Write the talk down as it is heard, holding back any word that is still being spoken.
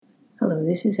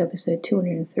Hello, this is episode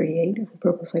 238 of the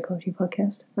Purple Psychology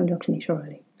Podcast. I'm Dr. Nisha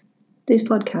Riley. This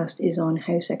podcast is on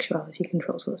how sexuality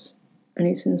controls us, and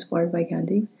it's inspired by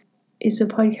Gandhi. It's a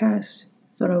podcast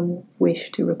that I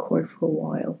wished to record for a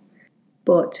while,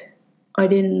 but I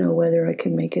didn't know whether I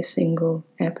could make a single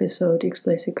episode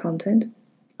explicit content,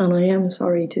 and I am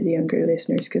sorry to the younger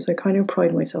listeners because I kind of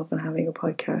pride myself on having a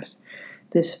podcast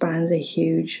that spans a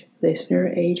huge listener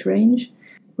age range.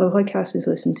 My podcast is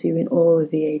listened to in all of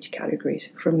the age categories,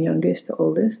 from youngest to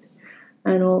oldest,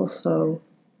 and also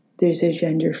there's a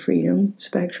gender freedom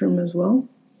spectrum as well.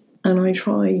 And I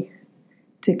try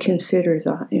to consider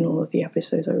that in all of the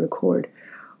episodes I record.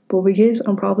 But because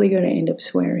I'm probably going to end up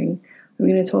swearing, I'm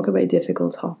going to talk about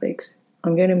difficult topics.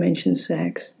 I'm going to mention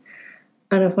sex.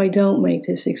 And if I don't make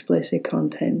this explicit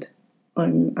content,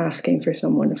 I'm asking for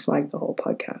someone to flag the whole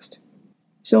podcast.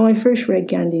 So I first read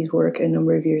Gandhi's work a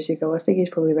number of years ago. I think it's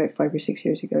probably about 5 or 6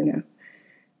 years ago now.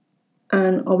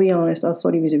 And I'll be honest, I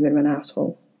thought he was a bit of an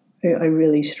asshole. I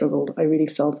really struggled. I really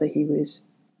felt that he was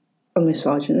a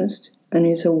misogynist. And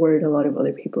it's a word a lot of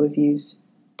other people have used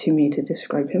to me to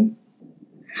describe him.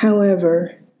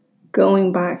 However,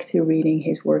 going back to reading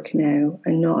his work now,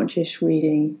 and not just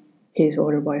reading his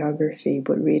autobiography,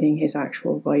 but reading his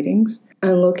actual writings,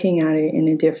 and looking at it in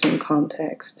a different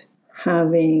context,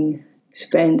 having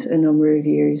spent a number of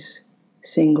years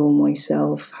single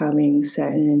myself, having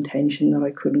set an intention that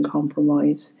I couldn't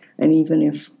compromise. And even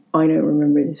if I don't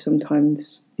remember this,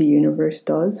 sometimes the universe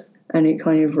does. And it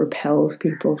kind of repels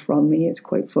people from me. It's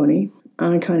quite funny.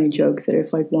 And I kind of joke that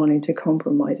if I'd wanted to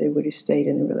compromise, I would have stayed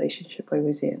in the relationship I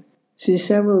was in. So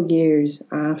several years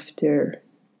after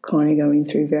kind of going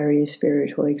through various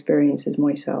spiritual experiences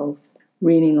myself,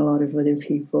 reading a lot of other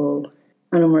people,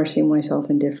 and immersing myself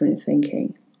in different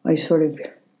thinking, I sort of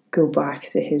go back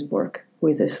to his work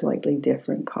with a slightly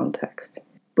different context.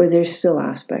 But there's still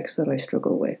aspects that I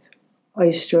struggle with. I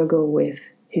struggle with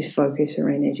his focus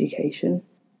around education.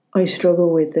 I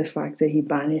struggle with the fact that he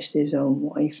banished his own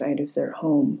wife out of their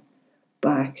home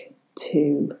back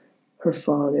to her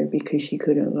father because she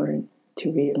couldn't learn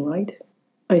to read and write.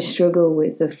 I struggle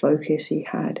with the focus he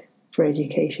had for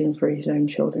education for his own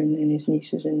children and his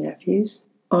nieces and nephews.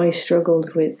 I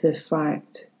struggled with the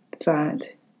fact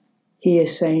that he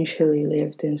essentially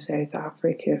lived in South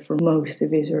Africa for most of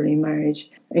his early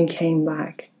marriage and came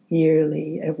back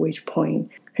yearly, at which point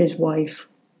his wife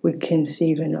would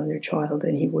conceive another child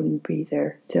and he wouldn't be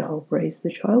there to help raise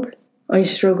the child. I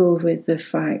struggled with the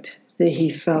fact that he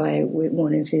fell out with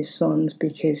one of his sons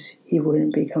because he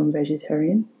wouldn't become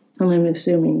vegetarian. And I'm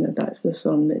assuming that that's the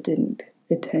son that didn't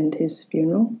attend his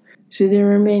funeral. So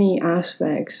there are many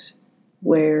aspects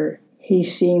where he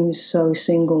seems so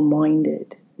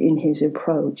single-minded in his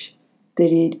approach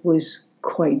that it was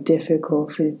quite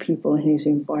difficult for the people in his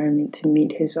environment to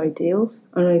meet his ideals.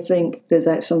 And I think that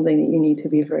that's something that you need to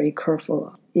be very careful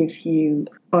of. If you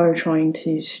are trying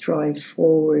to strive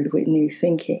forward with new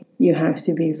thinking, you have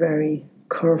to be very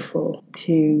careful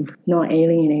to not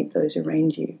alienate those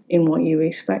around you in what you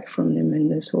expect from them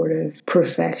and the sort of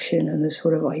perfection and the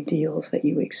sort of ideals that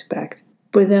you expect.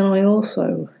 But then I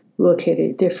also look at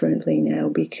it differently now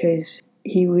because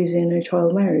he was in a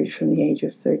child marriage from the age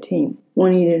of 13.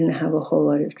 One he didn't have a whole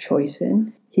lot of choice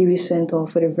in. He was sent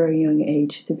off at a very young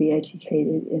age to be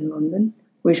educated in London,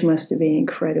 which must have been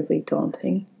incredibly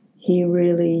daunting. He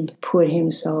really put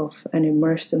himself and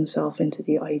immersed himself into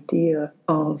the idea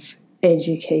of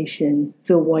education,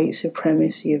 the white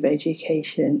supremacy of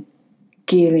education,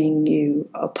 giving you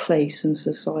a place in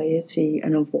society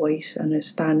and a voice and a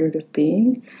standard of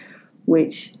being,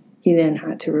 which he then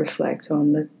had to reflect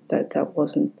on that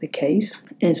wasn't the case,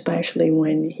 especially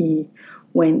when he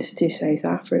went to South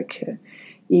Africa,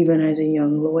 even as a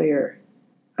young lawyer,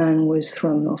 and was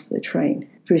thrown off the train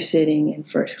for sitting in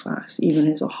first class,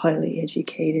 even as a highly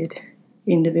educated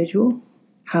individual,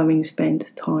 having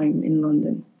spent time in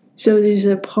London. So there's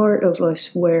a part of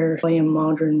us where, by a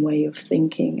modern way of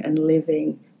thinking and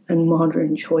living and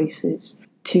modern choices,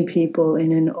 to people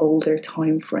in an older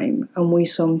time frame, and we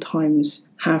sometimes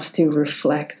have to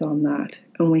reflect on that,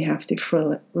 and we have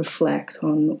to reflect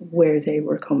on where they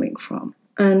were coming from.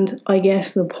 And I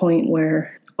guess the point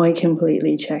where I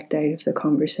completely checked out of the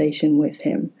conversation with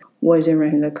him was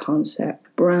around the concept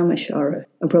Brahmacharya.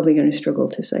 I'm probably going to struggle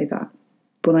to say that,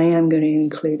 but I am going to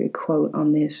include a quote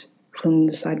on this from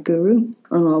the Sadhguru,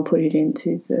 and I'll put it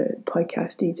into the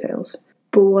podcast details.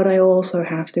 But what I also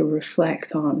have to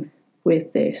reflect on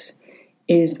with this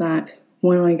is that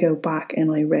when I go back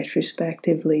and I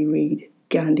retrospectively read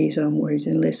Gandhi's own words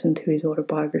and listen to his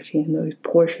autobiography and those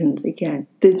portions again,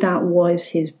 that was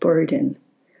his burden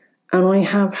And I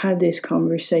have had this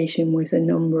conversation with a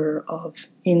number of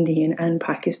Indian and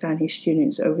Pakistani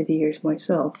students over the years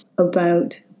myself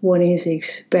about what is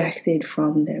expected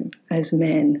from them as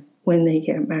men when they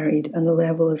get married and the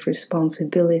level of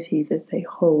responsibility that they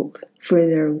hold for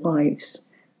their lives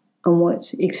and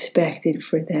what's expected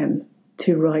for them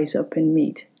to rise up and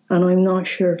meet. And I'm not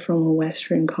sure from a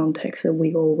Western context that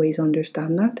we always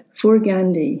understand that. For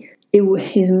Gandhi,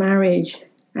 his marriage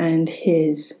and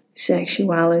his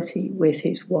sexuality with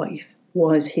his wife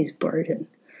was his burden.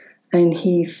 And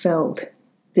he felt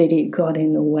that it got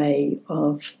in the way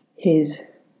of his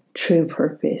true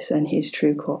purpose and his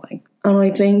true calling. And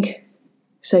I think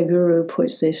Sadhguru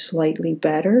puts this slightly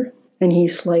better, and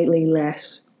he's slightly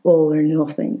less all or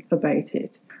nothing about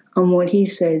it. And what he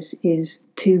says is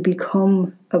to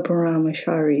become a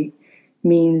Brahmachari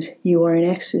means you are in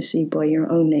ecstasy by your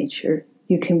own nature.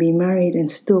 You can be married and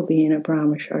still be in a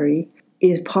Brahmachari. It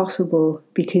is possible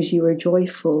because you are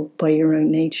joyful by your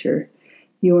own nature.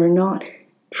 You are not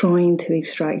trying to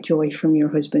extract joy from your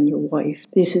husband or wife.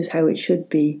 This is how it should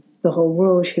be. The whole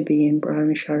world should be in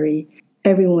Brahmachari.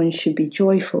 Everyone should be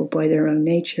joyful by their own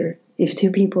nature. If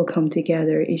two people come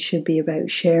together, it should be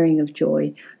about sharing of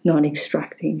joy, not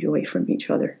extracting joy from each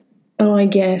other. And I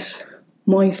guess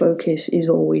my focus is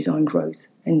always on growth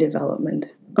and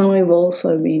development. And I've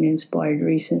also been inspired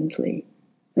recently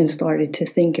and started to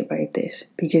think about this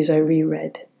because I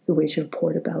reread The Witch of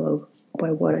Portobello by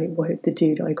the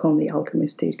dude, I call him the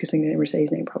alchemist dude because I can never say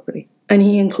his name properly. And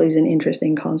he includes an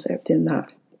interesting concept in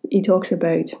that. He talks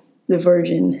about the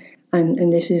virgin,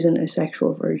 and this isn't a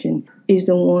sexual virgin, is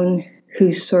the one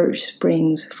whose search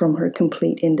springs from her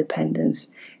complete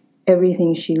independence.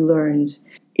 Everything she learns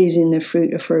is in the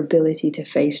fruit of her ability to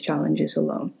face challenges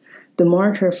alone. The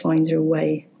martyr finds her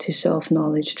way to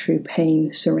self-knowledge through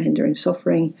pain, surrender, and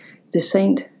suffering. The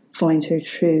saint finds her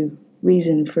true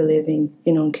reason for living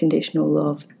in unconditional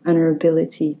love and her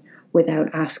ability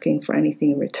without asking for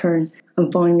anything in return.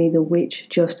 And finally, the witch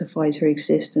justifies her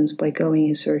existence by going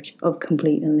in search of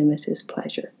complete and limitless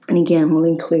pleasure. And again, we'll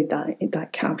include that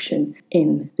caption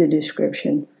in the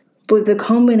description. But the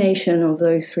combination of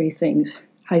those three things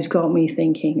has got me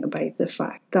thinking about the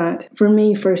fact that, for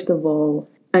me, first of all,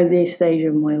 at this stage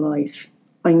of my life,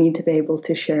 I need to be able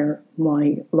to share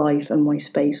my life and my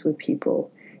space with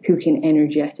people who can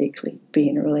energetically be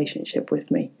in a relationship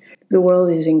with me. The world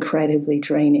is incredibly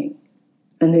draining,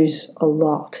 and there's a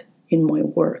lot in my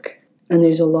work, and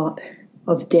there's a lot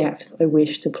of depth I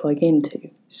wish to plug into.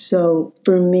 So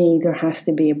for me, there has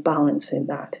to be a balance in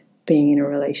that, being in a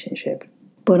relationship.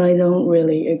 But I don't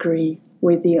really agree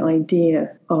with the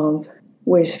idea of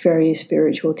where various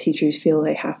spiritual teachers feel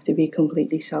they have to be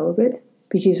completely celibate,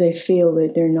 because I feel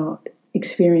that they're not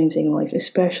experiencing life,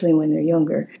 especially when they're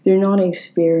younger. They're not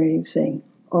experiencing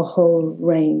a whole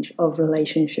range of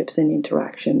relationships and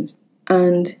interactions.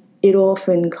 And it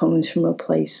often comes from a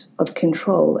place of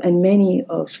control. And many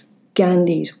of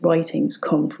Gandhi's writings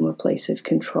come from a place of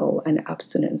control and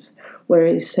abstinence,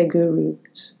 whereas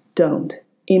Sadhguru's don't.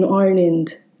 In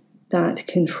Ireland, that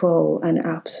control and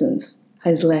absence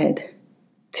has led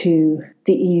to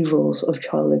the evils of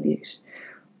child abuse,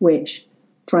 which,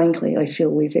 frankly, I feel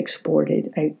we've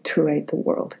exported out throughout the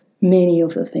world. Many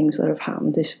of the things that have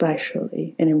happened,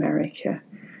 especially in America,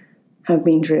 have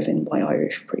been driven by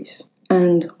Irish priests.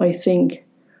 And I think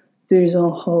there's a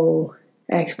whole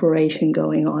exploration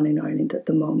going on in Ireland at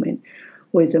the moment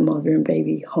with the mother and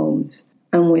baby homes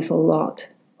and with a lot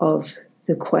of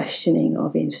the questioning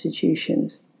of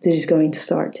institutions that is going to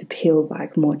start to peel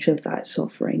back much of that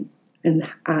suffering and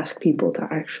ask people to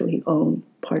actually own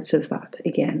parts of that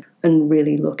again and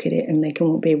really look at it, and they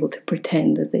won't be able to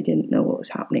pretend that they didn't know what was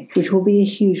happening, which will be a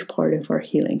huge part of our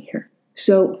healing here.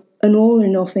 So an all or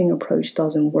nothing approach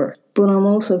doesn't work, but I'm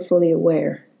also fully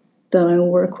aware that I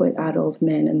work with adult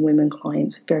men and women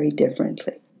clients very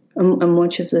differently. And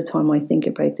much of the time I think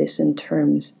about this in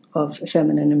terms of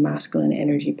feminine and masculine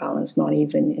energy balance, not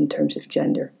even in terms of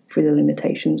gender, for the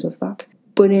limitations of that.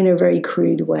 But in a very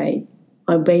crude way,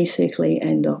 I basically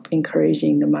end up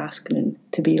encouraging the masculine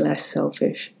to be less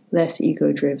selfish, less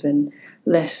ego-driven,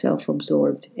 less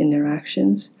self-absorbed in their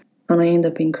actions. And I end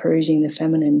up encouraging the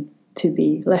feminine to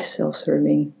be less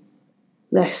self-serving,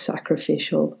 less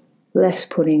sacrificial, less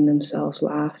putting themselves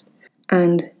last,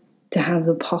 and to have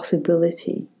the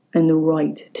possibility and the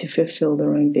right to fulfill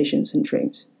their own visions and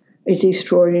dreams. It's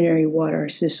extraordinary what our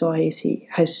society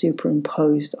has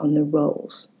superimposed on the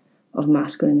roles of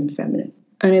masculine and feminine.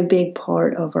 And a big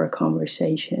part of our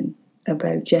conversation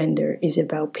about gender is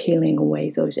about peeling away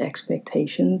those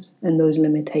expectations and those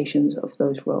limitations of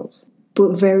those roles.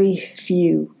 But very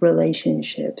few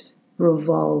relationships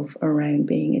revolve around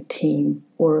being a team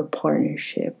or a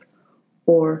partnership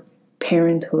or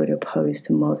parenthood opposed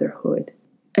to motherhood.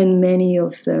 And many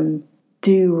of them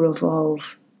do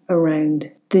revolve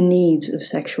around the needs of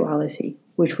sexuality,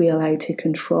 which we allow to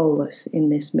control us in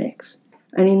this mix.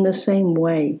 And in the same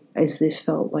way as this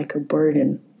felt like a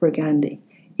burden for Gandhi,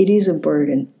 it is a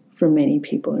burden for many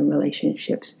people in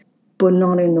relationships, but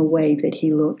not in the way that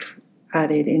he looked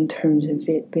at it in terms of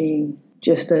it being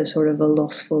just a sort of a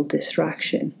lustful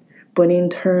distraction, but in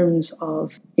terms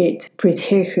of it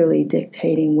particularly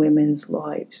dictating women's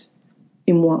lives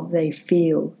in what they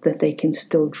feel that they can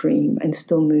still dream and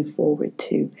still move forward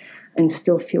to and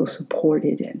still feel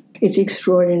supported in. It's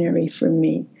extraordinary for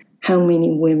me how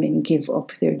many women give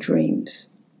up their dreams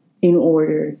in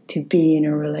order to be in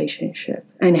a relationship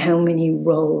and how many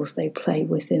roles they play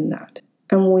within that.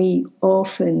 And we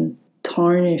often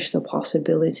tarnish the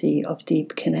possibility of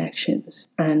deep connections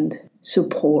and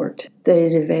support that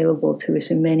is available to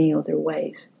us in many other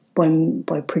ways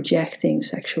by projecting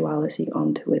sexuality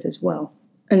onto it as well.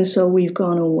 And so we've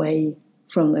gone away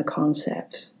from the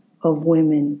concepts of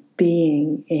women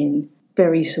being in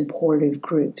very supportive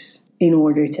groups in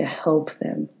order to help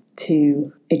them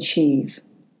to achieve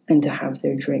and to have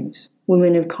their dreams.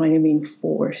 Women have kind of been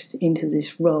forced into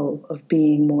this role of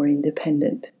being more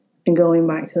independent. And going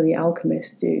back to the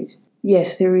alchemist dude,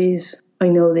 yes, there is, I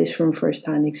know this from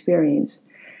first-hand experience,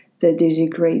 that there's a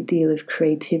great deal of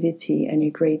creativity and a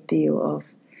great deal of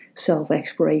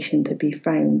self-exploration to be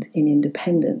found in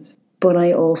independence. But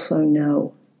I also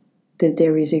know that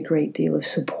there is a great deal of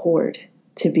support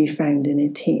to be found in a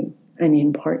team and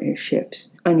in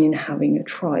partnerships and in having a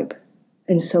tribe.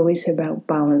 And so it's about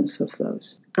balance of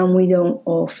those. And we don't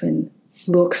often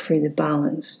look for the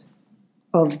balance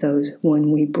of those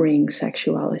when we bring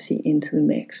sexuality into the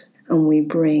mix and we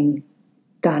bring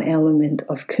that element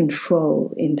of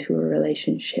control into a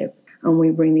relationship and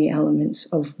we bring the elements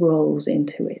of roles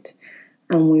into it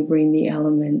and we bring the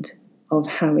element of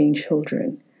having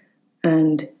children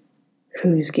and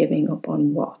who's giving up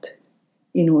on what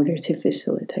in order to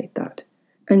facilitate that.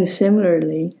 And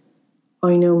similarly,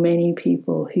 I know many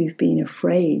people who've been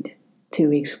afraid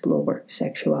to explore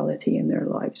sexuality in their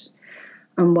lives.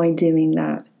 And by doing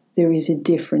that, there is a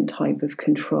different type of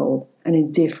control and a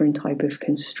different type of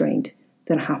constraint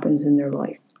that happens in their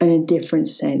life, and a different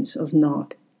sense of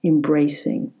not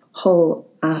embracing whole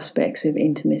aspects of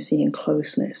intimacy and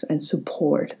closeness and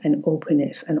support and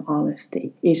openness and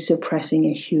honesty is suppressing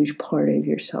a huge part of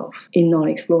yourself in not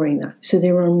exploring that. So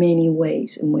there are many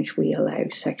ways in which we allow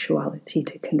sexuality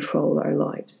to control our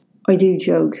lives. I do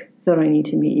joke that I need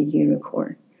to meet a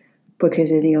unicorn because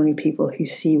they're the only people who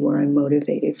see where I'm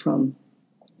motivated from.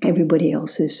 Everybody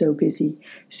else is so busy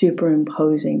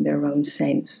superimposing their own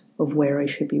sense of where I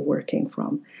should be working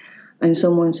from. And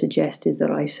someone suggested that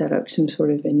I set up some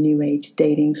sort of a new age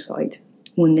dating site,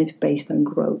 one that's based on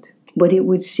growth. But it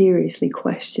would seriously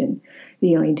question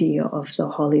the idea of the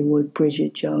Hollywood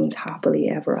Bridget Jones happily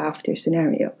ever after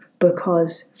scenario.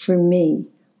 Because for me,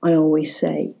 I always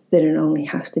say that it only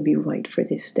has to be right for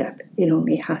this step. It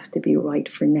only has to be right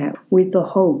for now, with the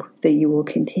hope that you will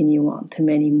continue on to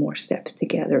many more steps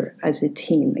together as a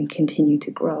team and continue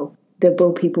to grow, that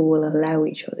both people will allow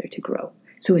each other to grow.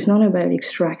 So it's not about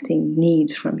extracting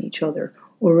needs from each other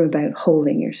or about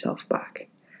holding yourself back.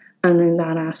 And in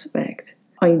that aspect,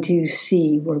 I do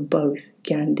see where both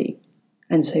Gandhi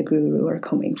and Sadhguru are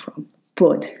coming from.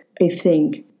 But I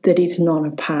think that it's not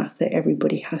a path that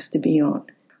everybody has to be on.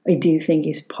 I do think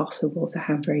it's possible to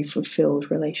have very fulfilled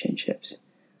relationships.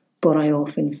 But I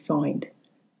often find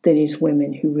that it's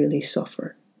women who really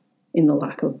suffer in the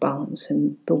lack of balance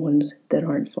and the ones that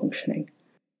aren't functioning.